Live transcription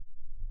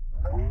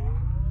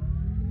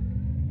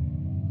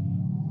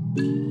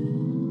Yo,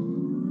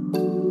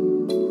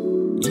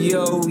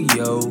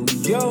 yo,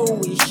 yo,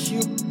 it's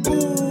your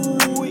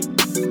boy,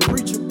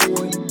 Preacher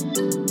Boy.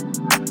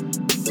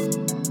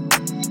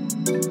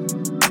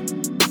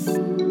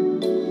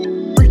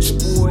 Preacher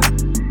Boy,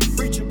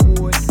 Preacher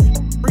Boy,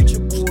 Preacher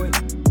Boy,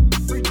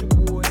 Preacher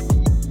Boy,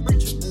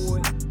 Preacher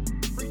Boy,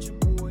 Preacher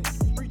Boy,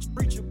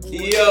 Preacher Boy.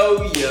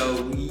 Yo,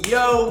 yo,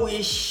 yo,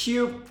 it's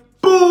your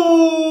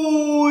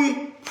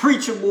boy,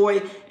 Preacher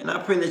Boy. And I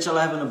pray that y'all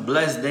are having a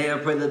blessed day. I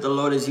pray that the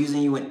Lord is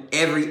using you in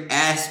every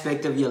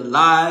aspect of your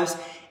lives.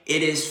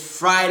 It is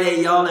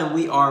Friday, y'all, and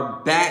we are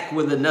back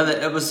with another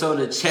episode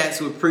of Chats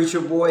with Preacher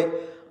Boy.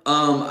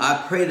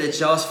 I pray that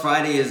y'all's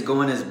Friday is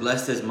going as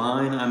blessed as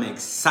mine. I'm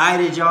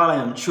excited, y'all. I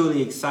am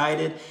truly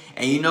excited.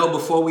 And you know,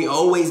 before we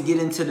always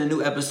get into the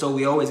new episode,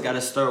 we always got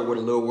to start with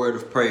a little word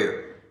of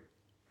prayer.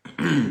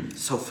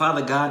 So,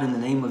 Father God, in the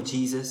name of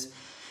Jesus,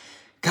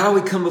 God,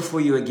 we come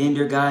before you again,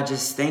 dear God,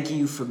 just thanking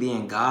you for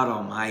being God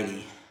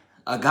Almighty.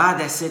 A God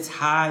that sits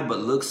high but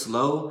looks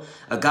low.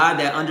 A God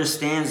that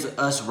understands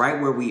us right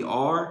where we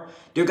are.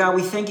 Dear God,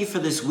 we thank you for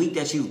this week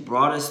that you've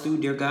brought us through,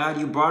 dear God.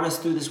 You brought us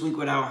through this week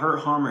without hurt,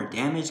 harm, or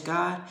damage,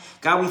 God.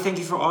 God, we thank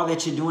you for all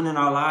that you're doing in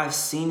our lives,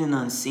 seen and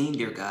unseen,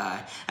 dear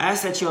God. I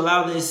ask that you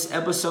allow this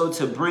episode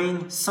to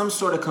bring some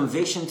sort of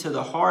conviction to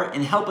the heart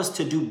and help us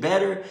to do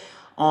better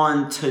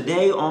on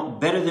today,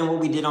 better than what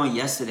we did on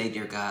yesterday,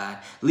 dear God.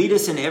 Lead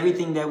us in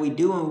everything that we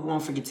do, and we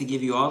won't forget to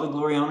give you all the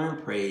glory, honor,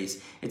 and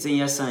praise. It's in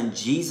your son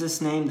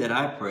Jesus' name that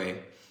I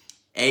pray.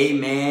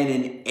 Amen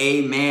and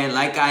amen.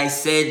 Like I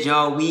said,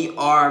 y'all, we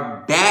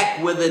are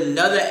back with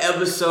another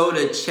episode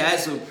of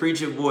Chats with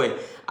Preacher Boy.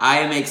 I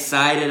am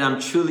excited. I'm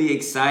truly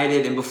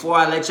excited. And before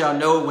I let y'all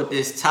know what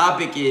this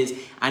topic is,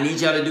 I need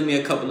y'all to do me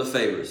a couple of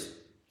favors.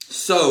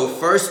 So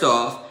first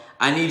off,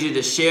 I need you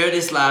to share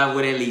this live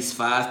with at least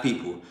 5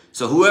 people.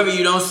 So whoever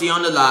you don't see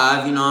on the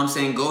live, you know what I'm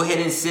saying, go ahead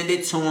and send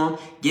it to them.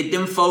 Get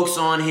them folks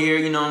on here,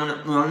 you know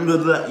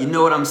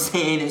what I'm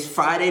saying. It's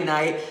Friday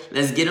night.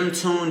 Let's get them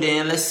tuned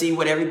in. Let's see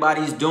what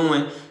everybody's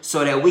doing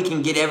so that we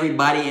can get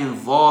everybody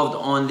involved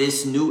on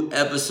this new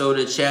episode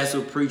of Chats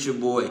with Preacher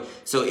Boy.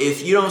 So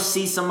if you don't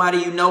see somebody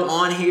you know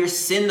on here,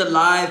 send the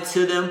live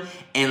to them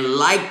and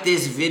like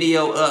this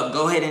video up.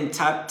 Go ahead and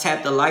tap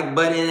the like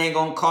button. It ain't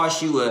gonna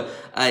cost you a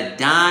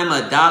dime,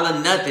 a dollar,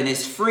 nothing.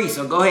 It's free.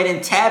 So go ahead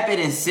and tap it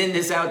and send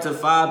this out to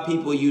 5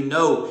 people you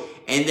know.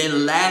 And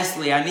then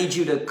lastly, I need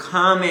you to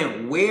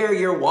comment where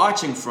you're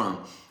watching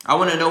from. I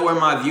want to know where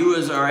my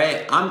viewers are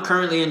at. I'm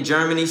currently in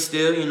Germany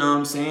still, you know what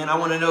I'm saying? I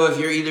want to know if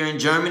you're either in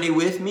Germany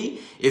with me,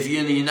 if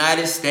you're in the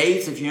United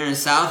States, if you're in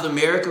South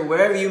America,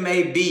 wherever you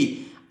may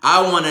be.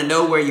 I want to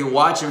know where you're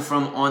watching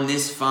from on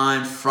this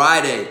fine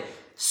Friday.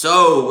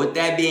 So with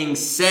that being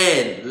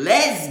said,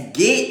 let's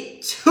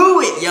get to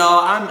it,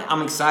 y'all.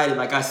 I'm excited.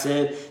 Like I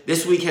said,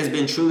 this week has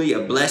been truly a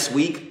blessed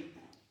week.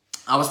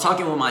 I was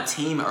talking with my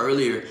team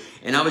earlier,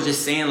 and I was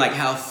just saying like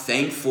how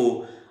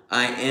thankful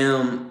I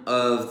am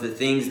of the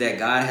things that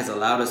God has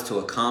allowed us to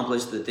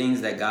accomplish, the things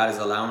that God is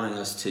allowing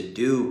us to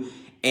do.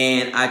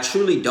 And I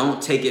truly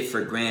don't take it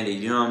for granted.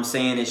 You know what I'm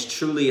saying? It's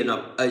truly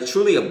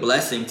a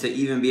blessing to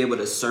even be able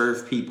to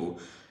serve people.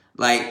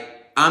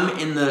 Like I'm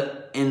in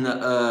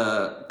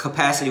the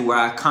capacity where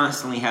I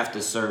constantly have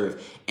to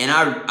serve. And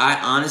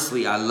I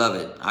honestly, I love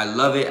it. I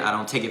love it. I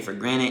don't take it for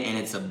granted, and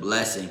it's a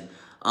blessing.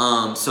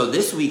 So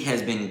this week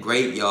has been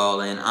great,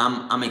 y'all, and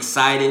I'm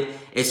excited.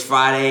 It's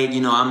Friday.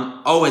 You know,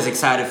 I'm always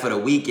excited for the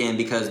weekend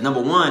because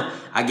number 1,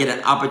 I get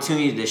an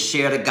opportunity to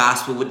share the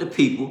gospel with the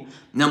people.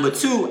 Number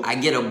 2, I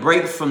get a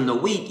break from the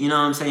week, you know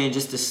what I'm saying,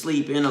 just to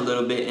sleep in a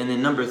little bit. And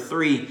then number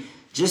 3,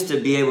 just to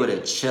be able to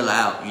chill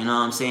out, you know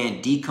what I'm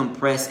saying,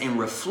 decompress and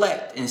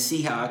reflect and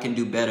see how I can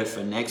do better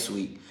for next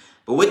week.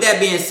 But with that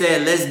being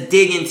said, let's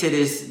dig into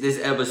this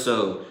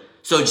episode.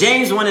 So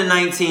James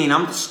 1:19,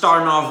 I'm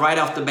starting off right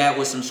off the bat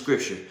with some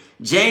scripture.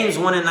 James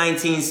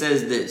 1:19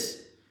 says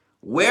this: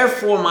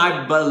 "Wherefore,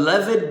 my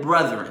beloved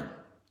brethren,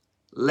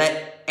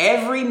 let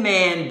every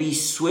man be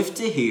swift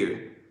to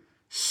hear,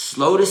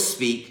 slow to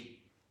speak,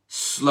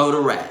 slow to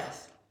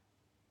wrath."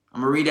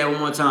 I'm going to read that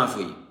one more time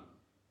for you.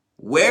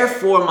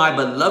 "Wherefore, my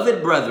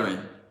beloved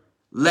brethren,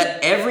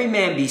 let every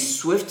man be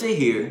swift to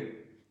hear,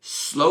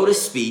 slow to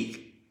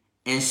speak,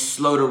 and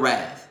slow to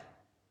wrath."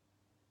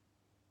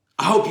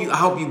 I hope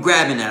you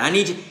grabbing that. I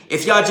need you,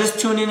 if y'all just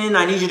tuning in,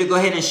 I need you to go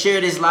ahead and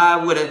share this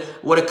live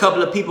with a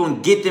couple of people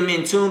and get them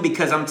in tune,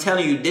 because I'm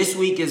telling you, this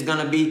week is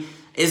gonna be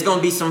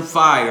some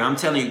fire. I'm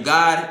telling you,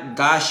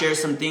 God shared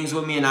some things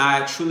with me, and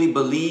I truly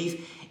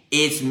believe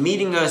it's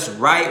meeting us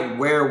right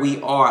where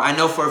we are. I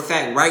know for a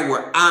fact right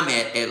where I'm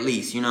at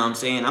least, you know what I'm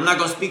saying? I'm not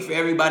gonna speak for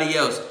everybody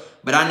else,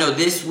 but I know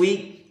this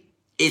week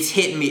it's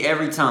hitting me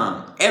every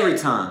time.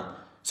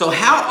 So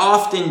how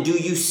often do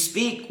you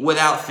speak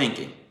without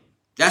thinking?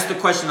 That's the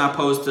question I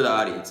pose to the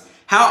audience.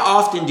 How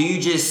often do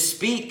you just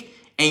speak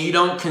and you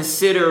don't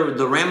consider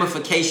the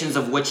ramifications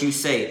of what you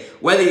say?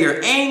 Whether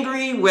you're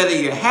angry, whether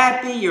you're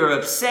happy, you're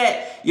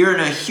upset, you're in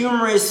a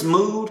humorous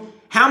mood.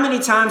 How many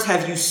times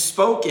have you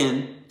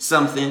spoken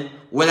something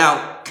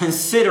without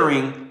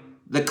considering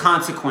the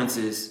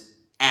consequences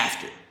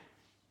after?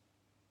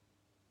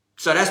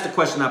 So that's the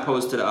question I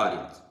pose to the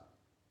audience.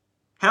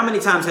 How many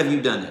times have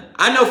you done that?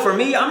 I know for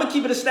me, I'm going to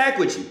keep it a stack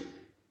with you.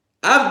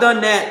 I've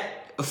done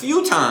that a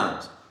few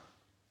times.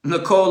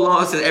 Nicole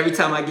Long says, every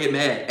time I get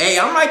mad. Hey,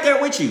 I'm right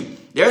there with you.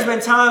 There's been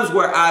times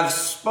where I've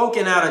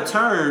spoken out of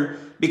turn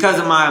because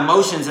of my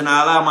emotions, and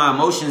I allow my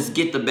emotions to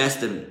get the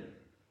best of me.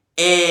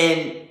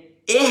 And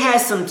it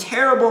has some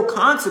terrible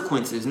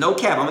consequences. No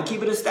cap. I'm going to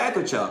keep it a stack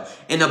with y'all.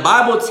 And the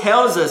Bible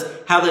tells us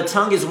how the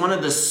tongue is one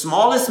of the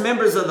smallest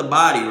members of the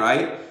body,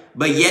 right?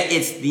 But yet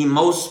it's the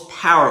most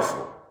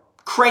powerful.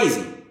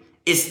 Crazy.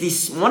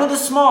 It's one of the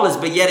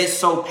smallest, but yet it's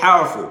so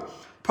powerful.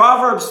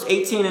 Proverbs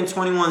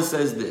 18:21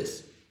 says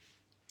this.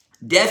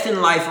 Death and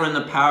life are in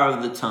the power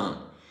of the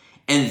tongue,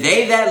 and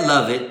they that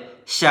love it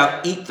shall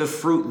eat the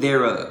fruit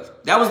thereof.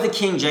 That was the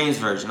King James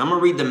Version. I'm going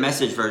to read the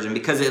Message version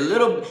because it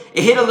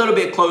hit a little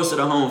bit closer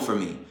to home for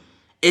me.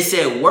 It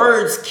said,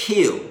 words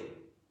kill,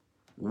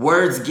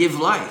 words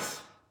give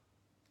life.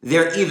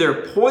 They're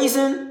either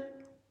poison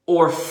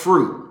or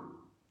fruit.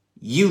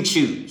 You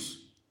choose.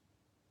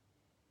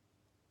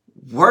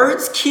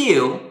 Words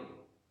kill,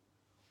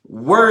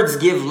 words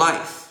give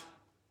life.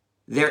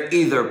 They're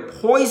either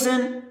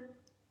poison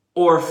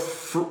or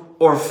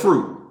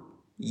fruit.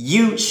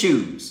 You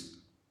choose.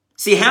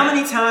 See, how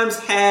many times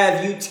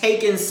have you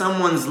taken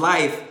someone's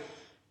life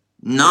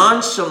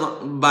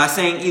nonchalant by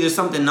saying either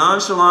something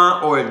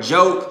nonchalant or a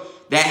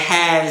joke that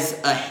has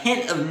a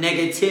hint of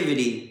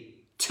negativity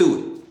to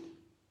it?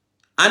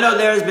 I know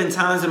there's been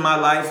times in my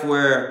life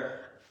where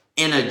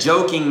in a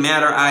joking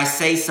manner, I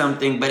say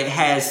something, but it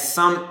has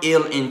some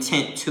ill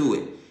intent to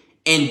it.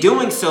 In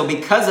doing so,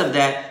 because of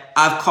that,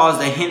 I've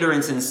caused a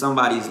hindrance in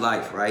somebody's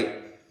life,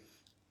 right?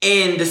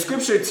 And the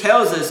scripture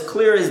tells us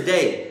clear as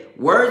day,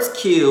 words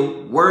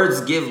kill,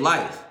 words give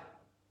life.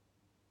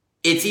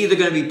 It's either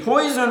going to be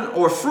poison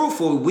or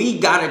fruitful. We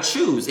got to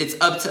choose. It's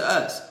up to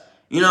us.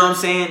 You know what I'm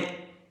saying?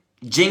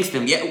 Jinx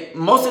them. Yeah,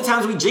 most of the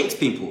times we jinx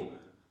people.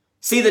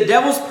 See, the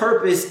devil's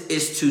purpose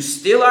is to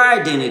steal our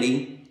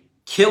identity,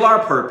 kill our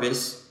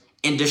purpose,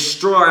 and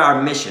destroy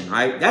our mission,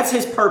 right? That's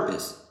his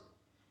purpose.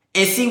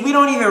 And see, we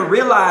don't even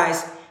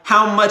realize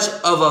how much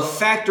of a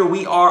factor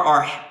we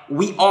are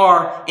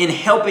in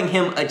helping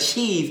him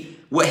achieve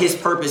what his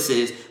purpose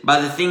is by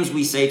the things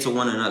we say to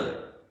one another.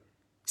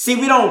 See,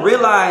 we don't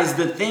realize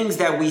the things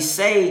that we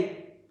say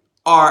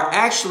are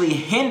actually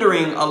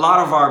hindering a lot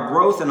of our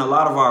growth and a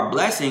lot of our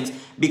blessings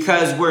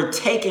because we're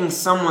taking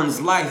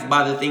someone's life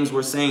by the things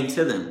we're saying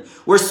to them.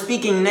 We're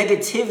speaking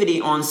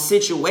negativity on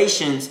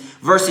situations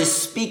versus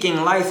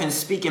speaking life and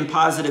speaking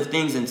positive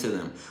things into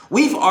them.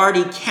 We've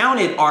already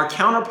counted our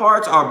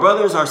counterparts, our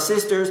brothers, our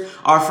sisters,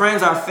 our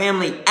friends, our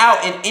family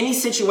out in any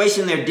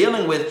situation they're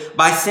dealing with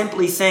by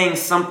simply saying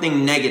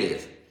something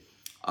negative.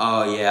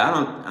 Oh yeah,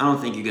 I don't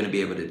think you're going to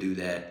be able to do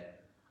that.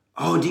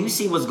 Oh, do you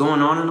see what's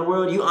going on in the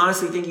world? You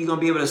honestly think you're going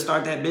to be able to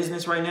start that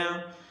business right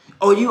now?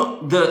 Oh,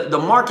 the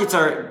markets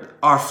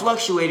are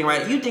fluctuating,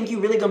 right? You think you're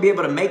really going to be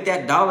able to make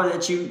that dollar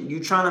that you're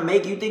trying to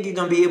make? You think you're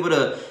going to be able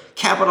to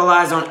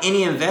capitalize on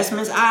any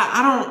investments?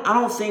 I don't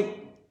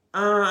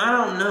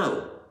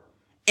know.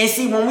 And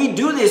see, when we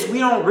do this, we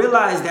don't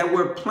realize that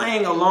we're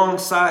playing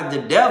alongside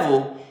the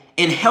devil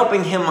and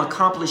helping him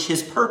accomplish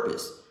his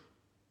purpose.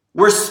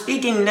 We're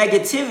speaking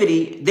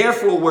negativity,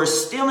 therefore we're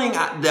stealing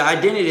the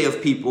identity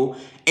of people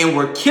and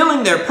we're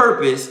killing their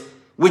purpose,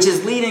 which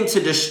is leading to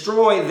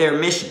destroy their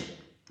mission,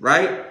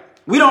 right?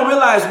 We don't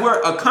realize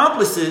we're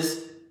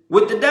accomplices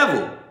with the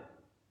devil.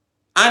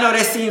 I know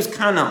that seems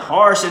kind of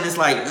harsh and it's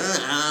like,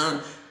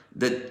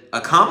 the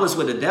accomplice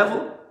with the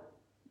devil?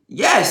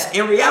 Yes,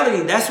 in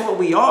reality, that's what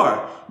we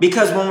are.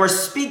 Because when we're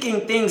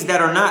speaking things that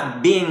are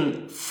not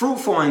being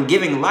fruitful and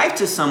giving life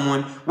to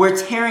someone, we're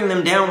tearing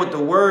them down with the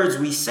words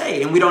we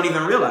say and we don't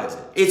even realize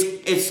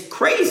it. It's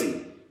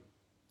crazy.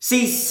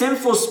 See,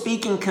 sinful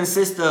speaking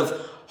consists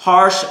of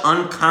harsh,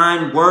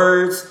 unkind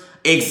words,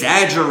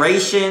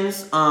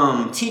 exaggerations,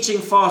 teaching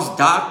false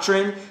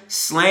doctrine,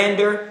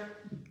 slander,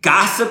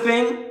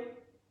 gossiping.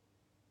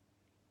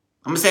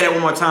 I'm going to say that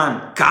one more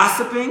time.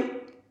 Gossiping.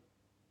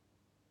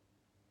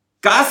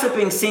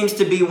 Gossiping seems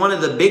to be one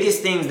of the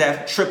biggest things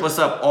that trip us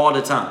up all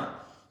the time.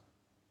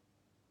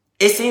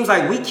 It seems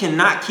like we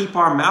cannot keep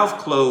our mouth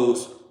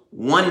closed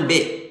one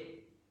bit.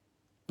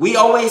 We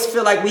always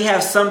feel like we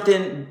have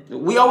something.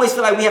 We always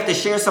feel like we have to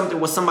share something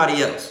with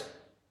somebody else.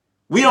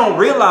 We don't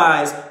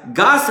realize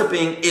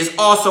gossiping is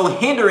also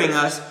hindering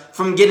us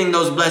from getting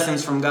those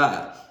blessings from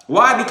God.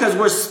 Why? Because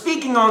we're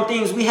speaking on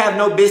things we have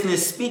no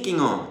business speaking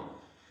on.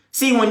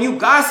 See, when you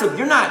gossip,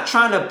 you're not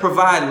trying to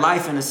provide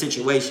life in a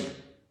situation.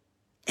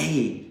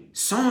 Hey,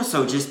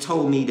 so-and-so just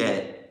told me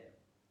that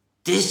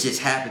this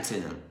just happened to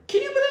them.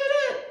 Can you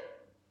believe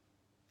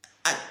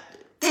that?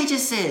 They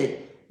just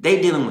said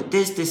they dealing with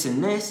this,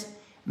 and this.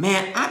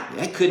 Man,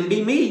 that couldn't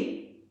be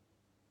me.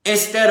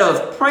 Instead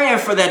of praying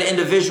for that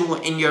individual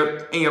in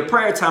your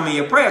prayer time, in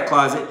your prayer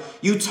closet,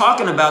 you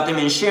talking about them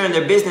and sharing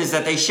their business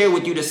that they share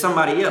with you to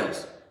somebody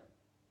else.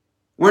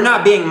 We're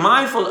not being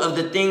mindful of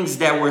the things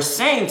that we're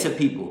saying to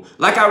people.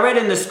 Like I read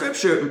in the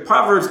scripture in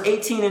Proverbs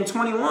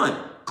 18:21.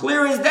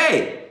 Clear as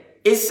day.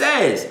 It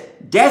says,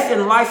 death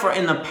and life are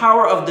in the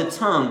power of the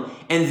tongue,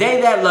 and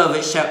they that love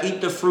it shall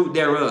eat the fruit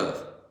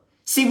thereof.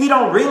 See, we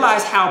don't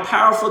realize how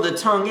powerful the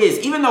tongue is,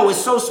 even though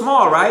it's so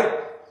small, right?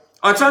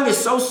 Our tongue is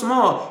so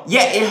small,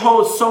 yet it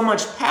holds so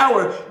much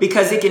power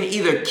because it can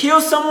either kill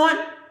someone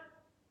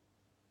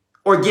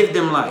or give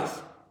them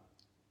life.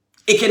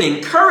 It can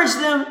encourage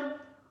them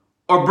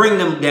or bring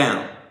them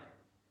down.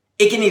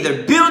 It can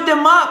either build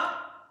them up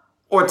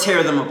or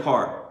tear them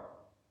apart.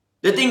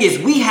 The thing is,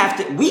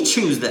 we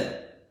choose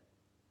that.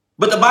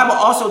 But the Bible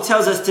also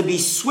tells us to be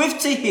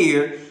swift to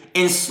hear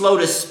and slow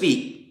to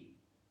speak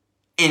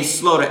and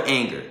slow to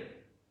anger.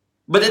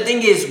 But the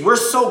thing is, we're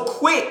so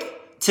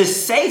quick to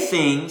say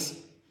things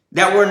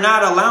that we're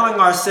not allowing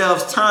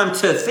ourselves time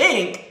to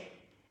think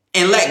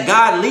and let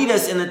God lead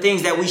us in the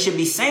things that we should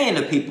be saying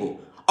to people.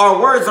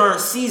 Our words aren't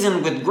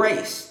seasoned with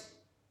grace.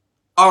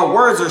 Our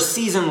words are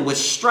seasoned with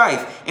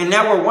strife. And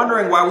now we're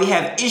wondering why we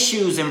have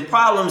issues and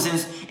problems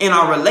in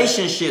our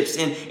relationships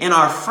and in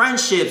our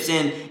friendships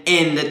and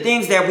the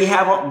things that we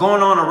have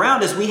going on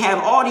around us. We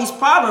have all these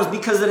problems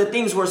because of the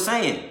things we're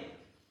saying.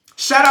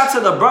 Shout out to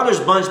the Brothers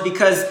Bunch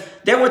because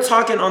they were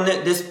talking on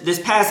this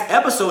past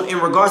episode in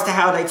regards to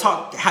how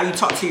you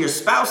talk to your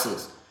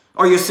spouses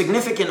or your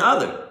significant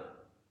other.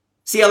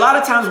 See, a lot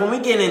of times when we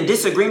get in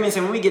disagreements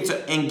and when we get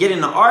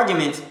into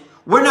arguments,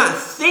 we're not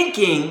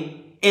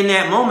thinking in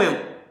that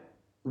moment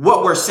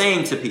what we're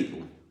saying to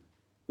people.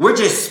 We're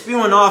just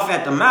spewing off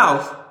at the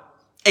mouth,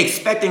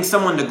 expecting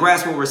someone to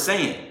grasp what we're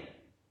saying.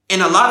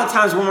 And a lot of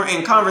times when we're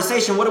in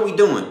conversation, what are we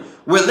doing?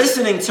 We're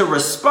listening to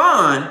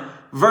respond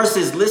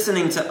versus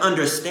listening to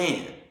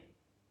understand.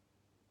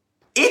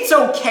 It's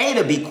okay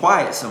to be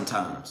quiet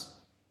sometimes.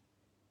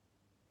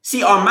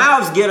 See, our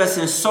mouths get us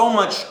in so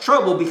much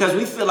trouble because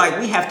we feel like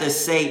we have to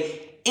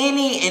say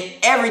any and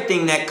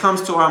everything that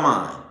comes to our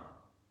mind.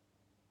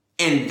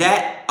 And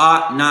that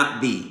ought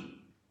not be.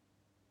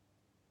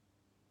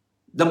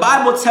 The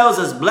Bible tells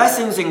us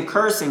blessings and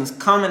cursings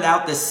come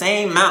out the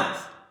same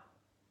mouth.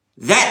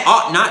 That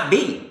ought not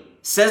be,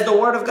 says the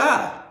word of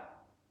God.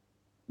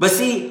 But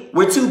see,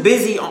 we're too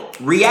busy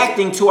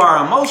reacting to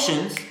our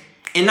emotions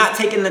and not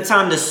taking the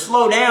time to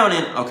slow down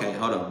and, okay,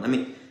 hold on.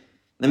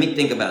 Let me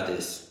think about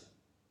this.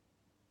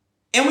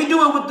 And we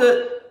do it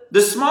with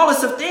the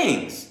smallest of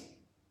things.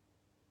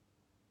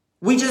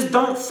 We just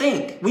don't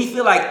think. We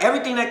feel like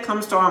everything that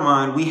comes to our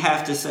mind, we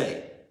have to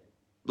say.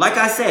 Like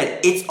I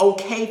said, it's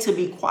okay to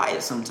be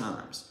quiet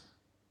sometimes.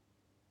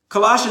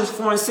 Colossians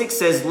 4:6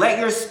 says, let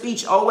your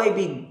speech always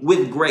be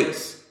with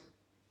grace,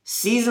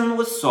 seasoned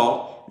with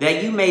salt,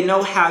 that you may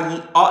know how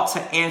ye ought to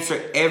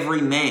answer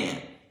every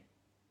man.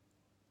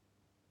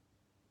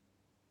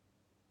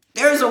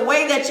 There's a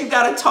way that you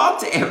got to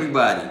talk to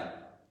everybody.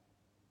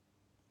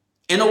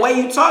 And the way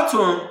you talk to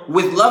them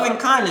with loving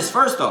kindness,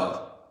 first off.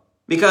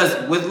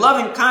 Because with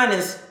loving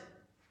kindness,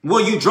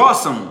 will you draw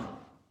someone?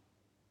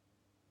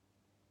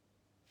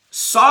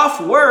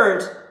 Soft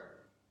words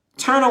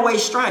turn away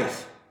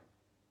strife.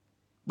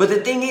 But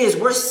the thing is,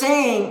 we're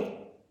saying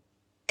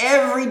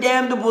every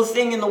damnable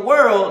thing in the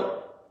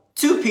world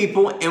to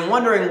people and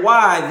wondering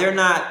why they're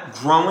not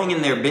growing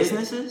in their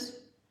businesses,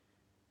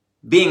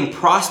 being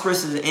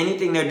prosperous in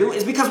anything they're doing.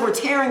 It's because we're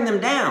tearing them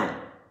down.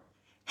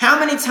 How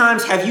many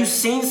times have you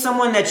seen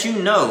someone that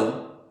you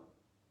know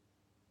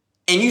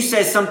and you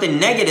said something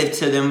negative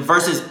to them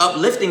versus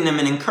uplifting them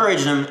and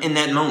encouraging them in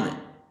that moment?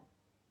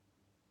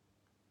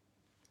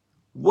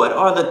 What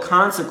are the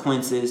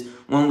consequences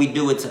when we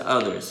do it to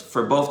others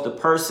for both the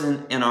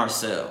person and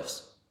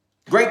ourselves?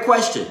 Great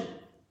question.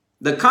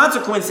 The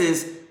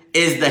consequences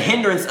is the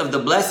hindrance of the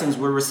blessings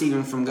we're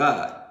receiving from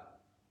God.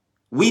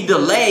 We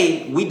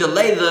delay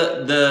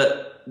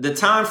the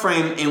time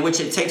frame in which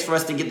it takes for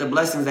us to get the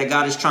blessings that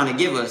God is trying to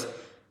give us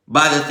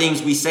by the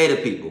things we say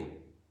to people.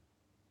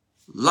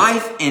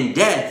 Life and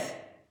death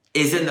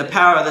is in the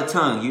power of the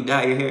tongue. You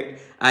dye your hair?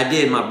 I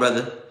did, my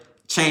brother.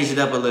 Changed it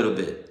up a little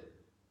bit.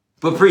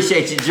 But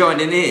appreciate you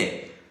joining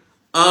in.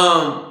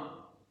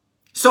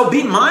 So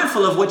be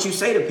mindful of what you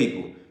say to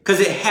people because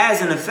it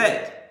has an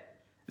effect.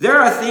 There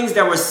are things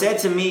that were said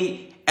to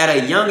me at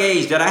a young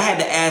age that I had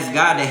to ask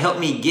God to help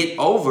me get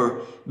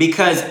over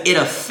because it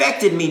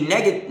affected me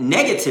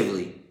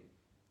negatively.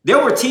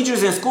 There were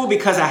teachers in school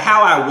because of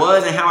how I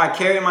was and how I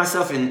carried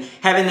myself and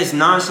having this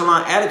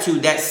nonchalant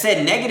attitude that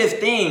said negative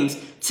things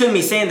to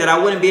me, saying that I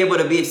wouldn't be able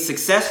to be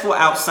successful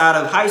outside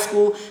of high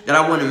school, that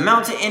I wouldn't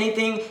amount to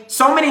anything.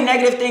 So many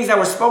negative things that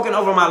were spoken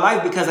over my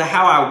life because of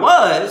how I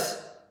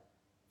was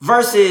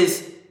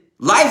versus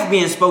life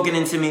being spoken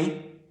into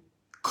me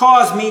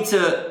caused me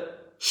to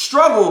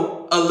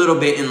struggle a little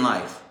bit in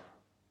life.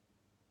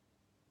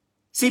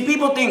 See,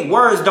 people think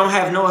words don't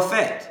have no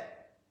effect.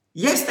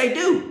 Yes, they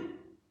do.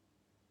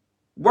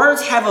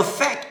 Words have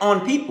effect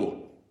on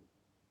people.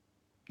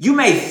 You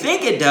may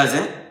think it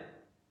doesn't,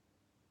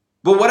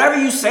 but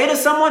whatever you say to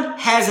someone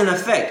has an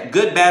effect,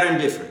 good, bad, or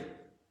indifferent.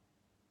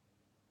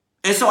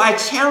 And so I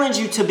challenge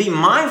you to be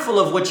mindful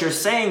of what you're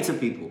saying to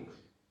people.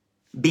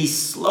 Be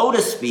slow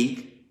to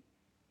speak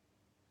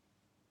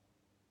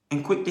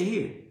and quick to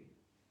hear.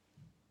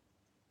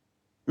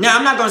 Now,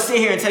 I'm not going to sit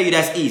here and tell you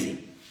that's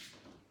easy.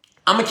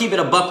 I'm going to keep it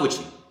a buck with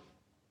you.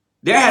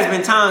 There has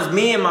been times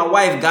me and my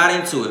wife got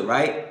into it,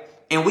 right?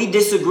 And we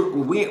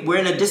disagree. We're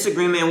in a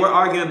disagreement. We're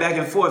arguing back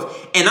and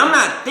forth. And I'm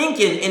not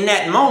thinking in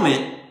that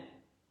moment,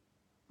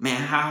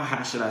 man,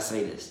 how should I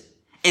say this?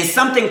 And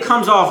something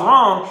comes off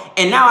wrong.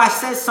 And now I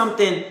said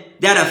something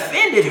that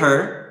offended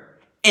her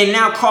and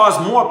now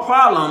caused more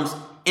problems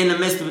in the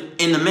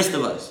midst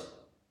of us.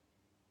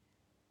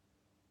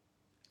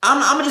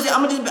 I'm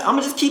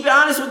gonna just keep it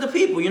honest with the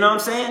people. You know what I'm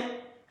saying?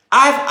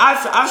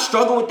 I've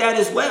struggled with that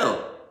as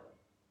well,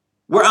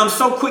 where I'm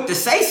so quick to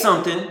say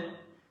something,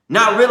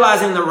 not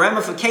realizing the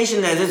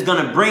ramification that it's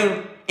gonna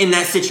bring in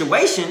that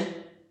situation,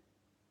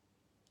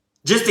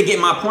 just to get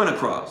my point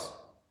across.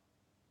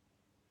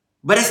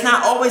 But it's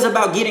not always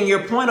about getting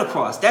your point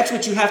across. That's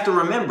what you have to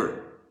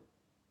remember.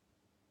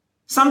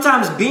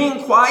 Sometimes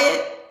being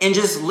quiet and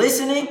just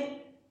listening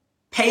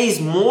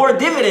pays more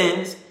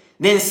dividends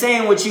than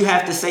saying what you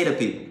have to say to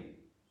people.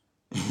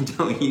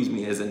 Don't use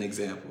me as an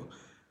example.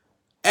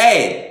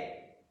 Hey,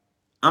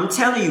 I'm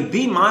telling you,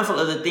 be mindful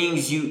of the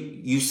things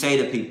you say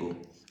to people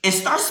and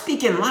start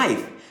speaking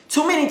life.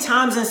 Too many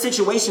times in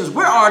situations,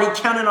 we're already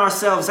counting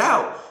ourselves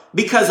out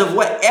because of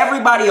what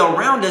everybody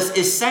around us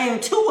is saying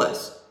to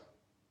us.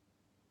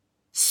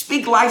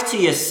 Speak life to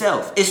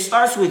yourself. It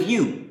starts with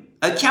you.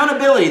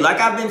 Accountability, like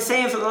I've been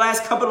saying for the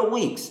last couple of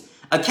weeks,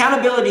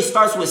 accountability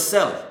starts with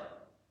self.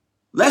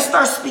 Let's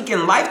start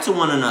speaking life to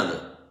one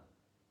another.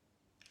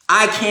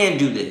 I can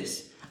do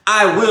this.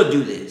 I will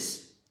do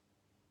this.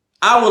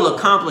 I will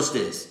accomplish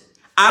this.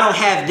 I don't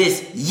have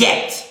this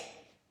yet.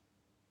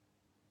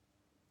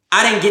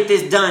 I didn't get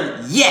this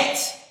done yet.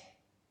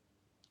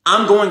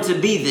 I'm going to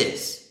be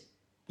this.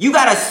 You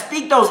got to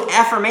speak those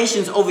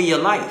affirmations over your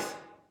life.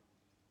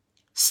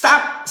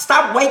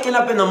 Stop waking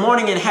up in the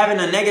morning and having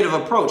a negative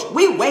approach.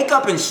 We wake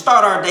up and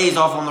start our days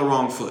off on the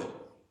wrong foot.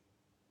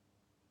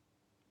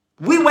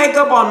 We wake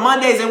up on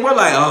Mondays and we're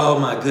like, oh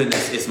my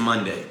goodness, it's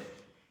Monday.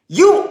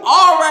 You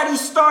already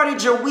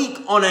started your week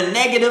on a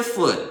negative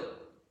foot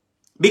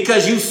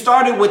because you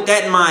started with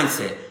that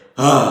mindset.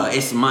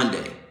 It's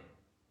Monday.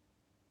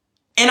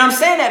 And I'm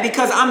saying that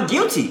because I'm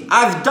guilty.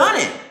 I've done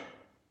it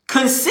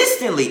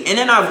consistently. And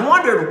then I've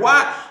wondered,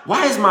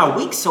 why is my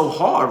week so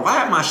hard?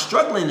 Why am I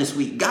struggling this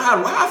week?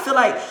 God, why I feel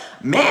like,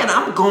 man,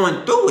 I'm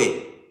going through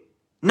it.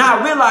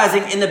 Not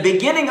realizing in the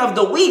beginning of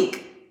the week,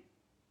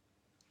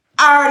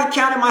 I already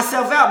counted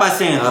myself out by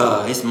saying,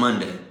 it's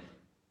Monday.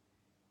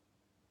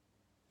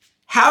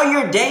 How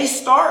your day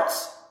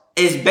starts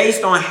is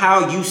based on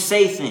how you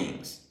say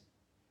things.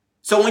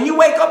 So when you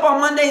wake up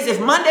on Mondays,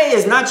 if Monday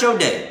is not your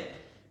day,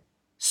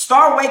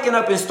 start waking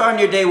up and starting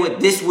your day with,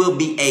 this will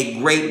be a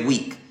great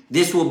week.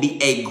 This will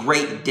be a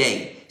great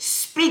day.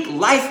 Speak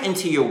life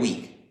into your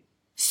week.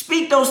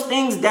 Speak those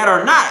things that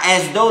are not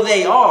as though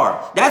they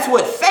are. That's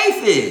what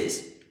faith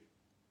is.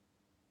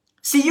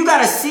 See, you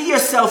got to see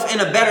yourself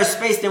in a better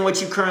space than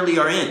what you currently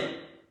are in.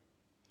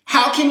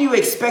 How can you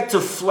expect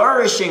to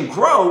flourish and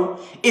grow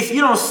if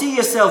you don't see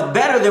yourself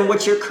better than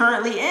what you're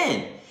currently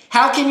in?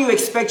 How can you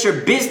expect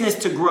your business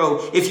to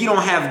grow if you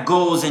don't have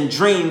goals and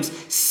dreams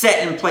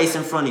set in place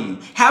in front of you?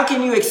 How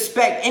can you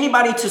expect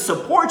anybody to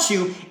support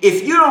you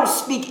if you don't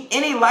speak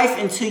any life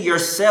into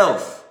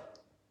yourself?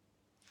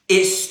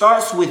 It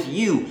starts with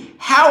you.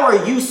 How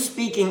are you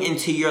speaking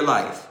into your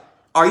life?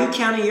 Are you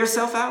counting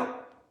yourself out?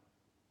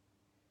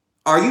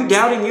 Are you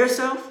doubting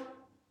yourself?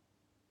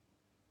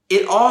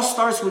 It all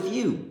starts with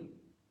you.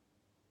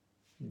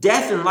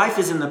 Death and life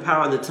is in the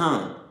power of the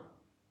tongue.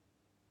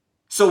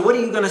 So what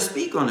are you going to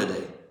speak on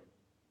today?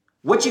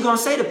 What you going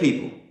to say to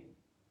people?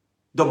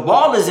 The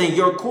ball is in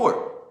your court.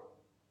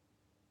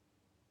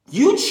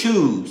 You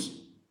choose.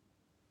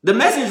 The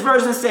Message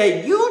version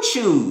said, you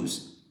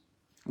choose.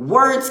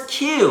 Words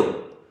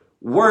kill.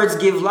 Words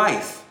give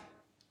life.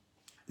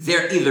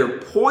 They're either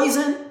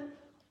poison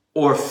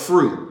or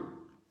fruit.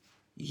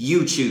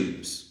 You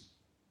choose.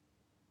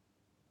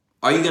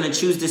 Are you going to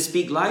choose to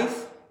speak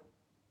life?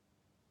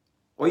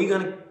 Or are you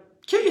going to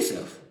kill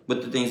yourself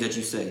with the things that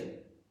you say?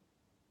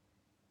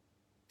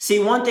 See,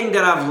 one thing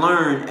that I've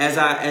learned as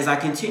I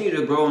continue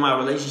to grow in my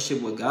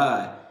relationship with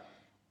God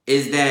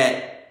is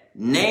that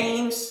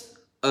names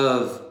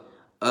of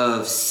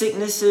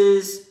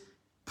sicknesses,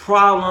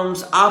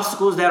 problems,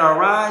 obstacles that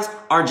arise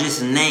are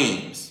just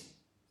names.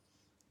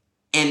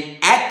 And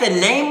at the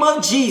name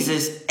of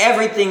Jesus,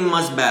 everything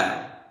must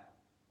bow.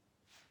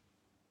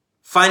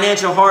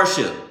 Financial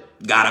hardship,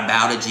 gotta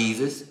bow to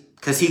Jesus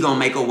because he's going to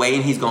make a way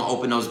and he's going to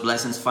open those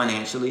blessings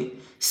financially.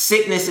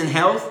 Sickness and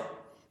health,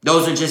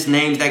 those are just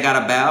names that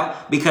gotta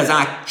bow because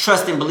I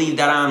trust and believe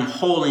that I'm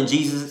whole in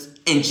Jesus'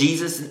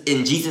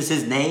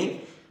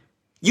 name.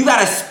 You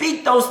gotta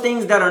speak those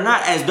things that are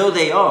not as though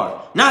they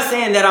are. Not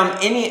saying that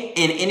I'm in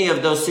any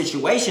of those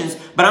situations,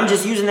 but I'm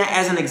just using that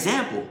as an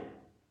example.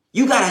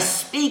 You gotta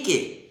speak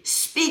it.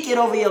 Speak it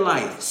over your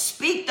life.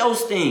 Speak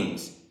those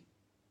things.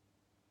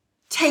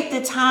 Take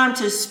the time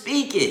to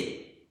speak it.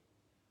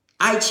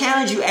 I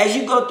challenge you as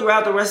you go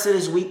throughout the rest of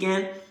this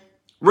weekend,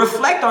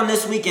 reflect on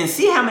this weekend.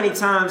 See how many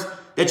times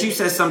that you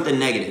said something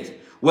negative.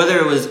 Whether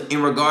it was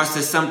in regards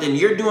to something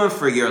you're doing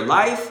for your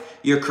life,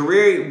 your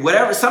career,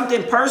 whatever,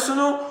 something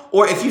personal,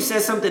 or if you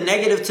said something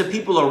negative to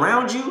people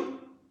around you,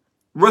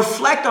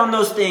 reflect on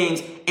those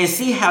things and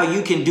see how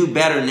you can do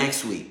better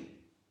next week.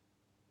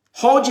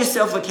 Hold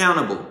yourself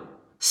accountable.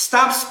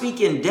 Stop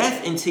speaking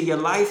death into your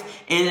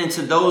life and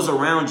into those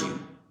around you.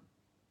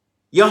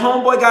 Your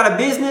homeboy got a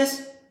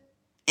business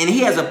and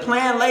he has a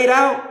plan laid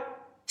out.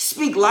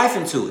 Speak life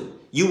into it.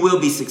 You will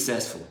be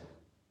successful.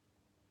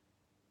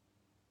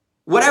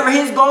 Whatever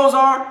his goals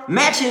are,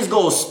 match his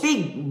goals.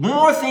 Speak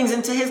more things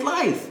into his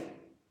life.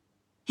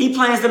 He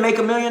plans to make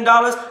 $1 million.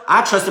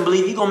 I trust and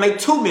believe he's going to make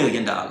 $2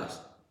 million.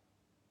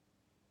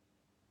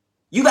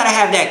 You got to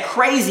have that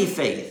crazy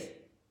faith.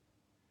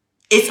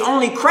 It's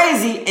only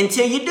crazy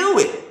until you do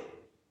it.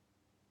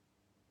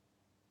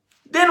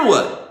 Then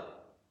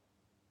what?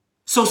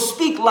 So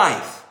speak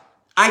life.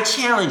 I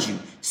challenge you.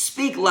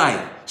 Speak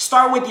life.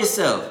 Start with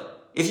yourself.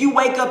 If you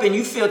wake up and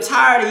you feel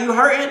tired and you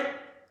hurting,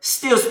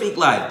 still speak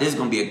life. This is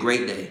going to be a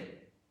great day.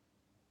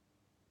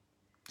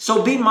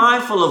 So be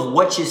mindful of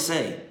what you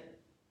say.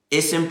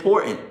 It's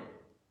important.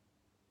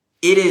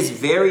 It is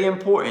very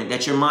important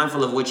that you're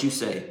mindful of what you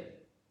say.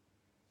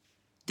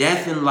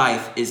 Death and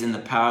life is in the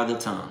power of the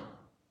tongue.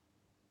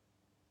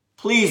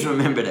 Please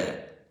remember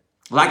that.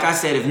 Like I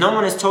said, if no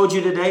one has told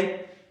you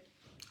today,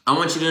 I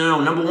want you to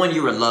know, number one,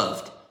 you are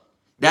loved.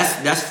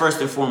 That's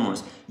first and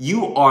foremost.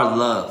 You are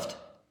loved.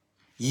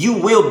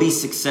 You will be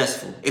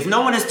successful. If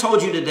no one has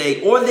told you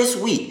today or this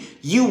week,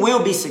 you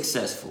will be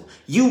successful.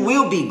 You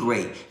will be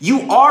great.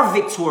 You are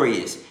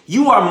victorious.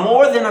 You are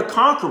more than a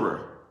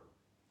conqueror.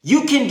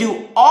 You can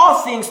do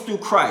all things through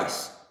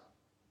Christ.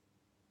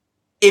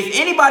 If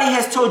anybody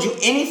has told you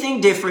anything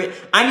different,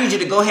 I need you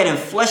to go ahead and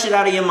flush it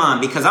out of your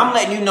mind, because I'm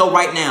letting you know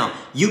right now,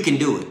 you can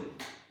do it.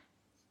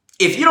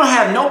 If you don't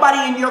have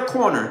nobody in your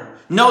corner,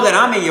 know that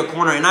I'm in your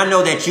corner and I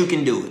know that you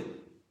can do it.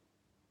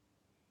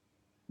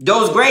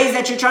 Those grades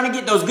that you're trying to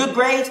get, those good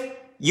grades,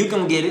 you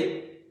can get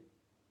it.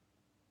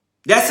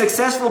 That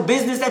successful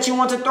business that you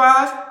want to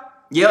thrive,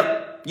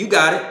 yep, you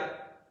got it.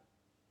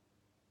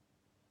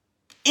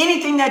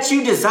 Anything that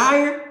you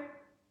desire,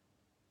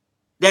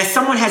 that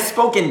someone has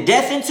spoken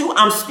death into,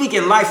 I'm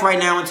speaking life right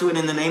now into it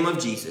in the name of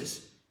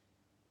Jesus.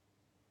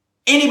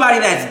 Anybody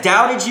that's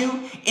doubted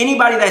you,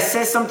 anybody that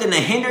says something to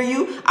hinder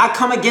you, I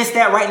come against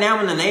that right now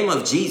in the name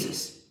of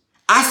Jesus.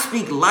 I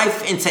speak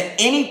life into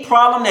any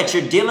problem that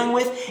you're dealing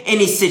with,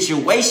 any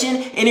situation,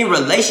 any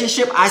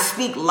relationship. I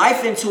speak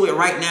life into it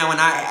right now, and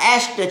I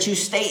ask that you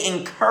stay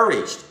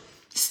encouraged.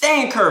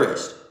 Stay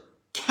encouraged.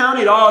 Count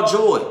it all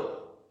joy.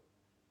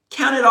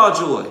 Count it all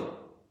joy.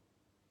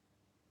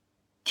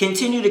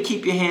 Continue to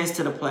keep your hands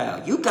to the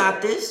plow. You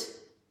got this.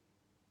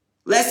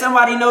 Let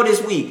somebody know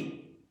this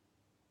week.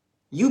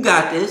 You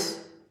got this.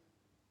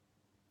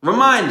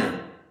 Remind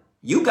them.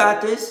 You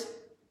got this.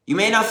 You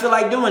may not feel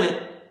like doing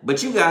it,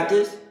 but you got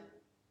this.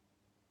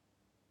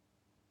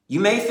 You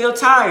may feel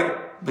tired,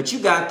 but you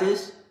got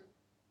this.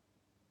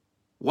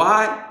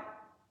 Why?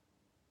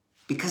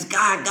 Because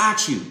God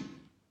got you.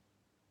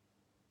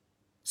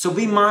 So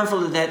be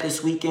mindful of that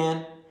this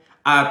weekend.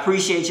 I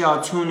appreciate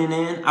y'all tuning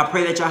in. I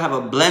pray that y'all have a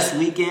blessed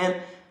weekend.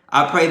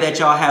 I pray that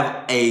y'all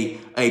have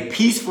a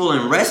peaceful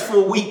and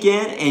restful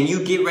weekend, and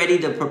you get ready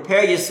to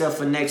prepare yourself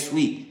for next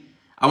week.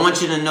 I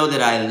want you to know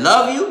that I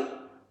love you,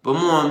 but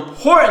more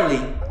importantly,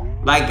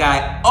 like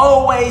I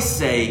always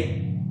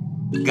say,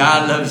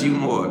 God loves you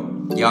more.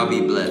 Y'all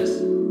be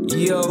blessed.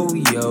 Yo,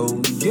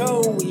 yo,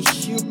 yo,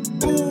 it's your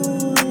boy.